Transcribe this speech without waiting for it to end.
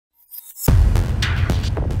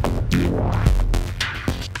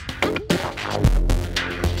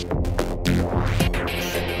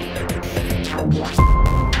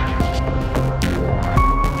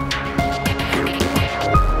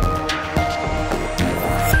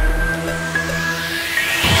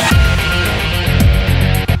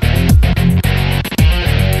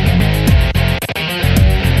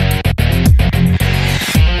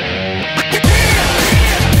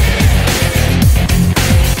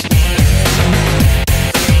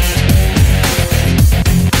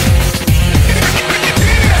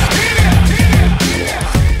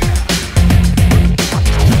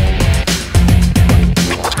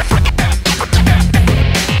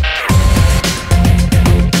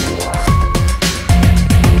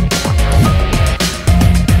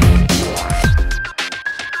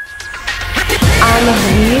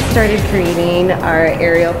started creating our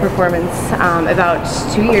aerial performance about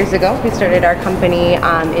 2 years ago. We started our company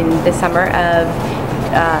in the summer of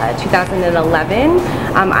 2011.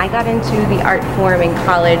 I got into the art form in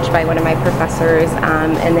college by one of my professors,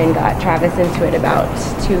 and then got Travis into it about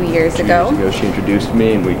 2 years ago. 2 years ago she introduced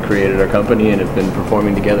me and we created our company and have been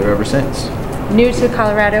performing together ever since. New to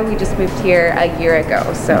Colorado, we just moved here a year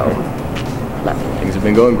ago, so love it. Things have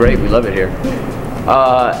been going great, we love it here.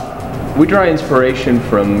 We draw inspiration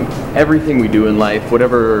from everything we do in life,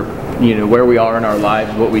 whatever, where we are in our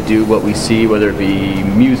lives, what we do, what we see, whether it be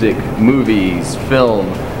music, movies, film,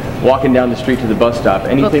 walking down the street to the bus stop,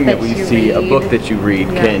 anything that we see, a book that you read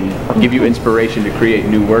can give you inspiration to create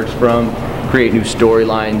new works from, create new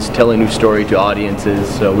storylines, tell a new story to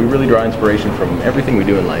audiences. So we really draw inspiration from everything we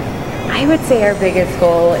do in life. I would say our biggest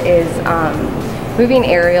goal is moving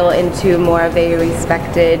aerial into more of a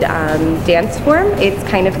respected dance form. It's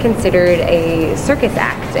kind of considered a circus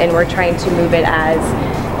act, and we're trying to move it as,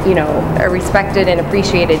 a respected and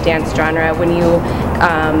appreciated dance genre. When you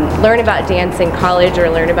learn about dance in college or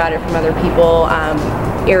learn about it from other people,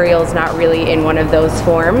 aerial's not really in one of those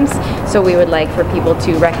forms. So we would like for people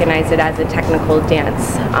to recognize it as a technical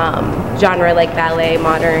dance genre like ballet,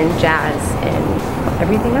 modern, jazz, and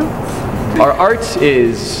everything else. Our art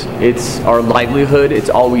it's our livelihood, it's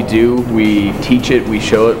all we do. We teach it, we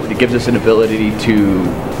show it. It gives us an ability to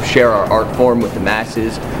share our art form with the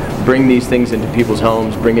masses, bring these things into people's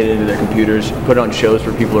homes, bring it into their computers, put on shows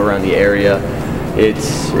for people around the area.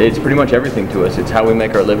 It's pretty much everything to us. It's how we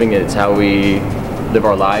make our living, it's how we live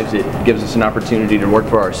our lives. It gives us an opportunity to work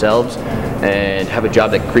for ourselves and have a job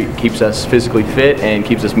that keeps us physically fit and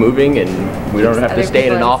keeps us moving, and we don't have to stay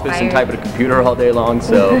in an office and type at a computer all day long,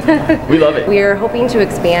 so we love it. We're hoping to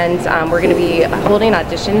expand. We're going to be holding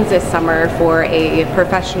auditions this summer for a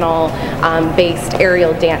professional based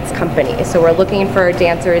aerial dance company. So we're looking for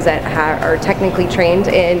dancers that are technically trained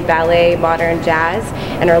in ballet, modern, jazz,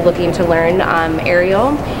 and are looking to learn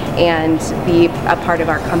aerial and be a part of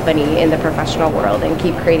our company in the professional world and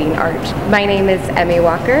keep creating art. My name is Emmy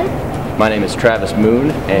Walker. My name is Travis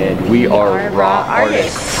Moon, and we are Raw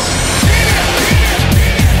Artists.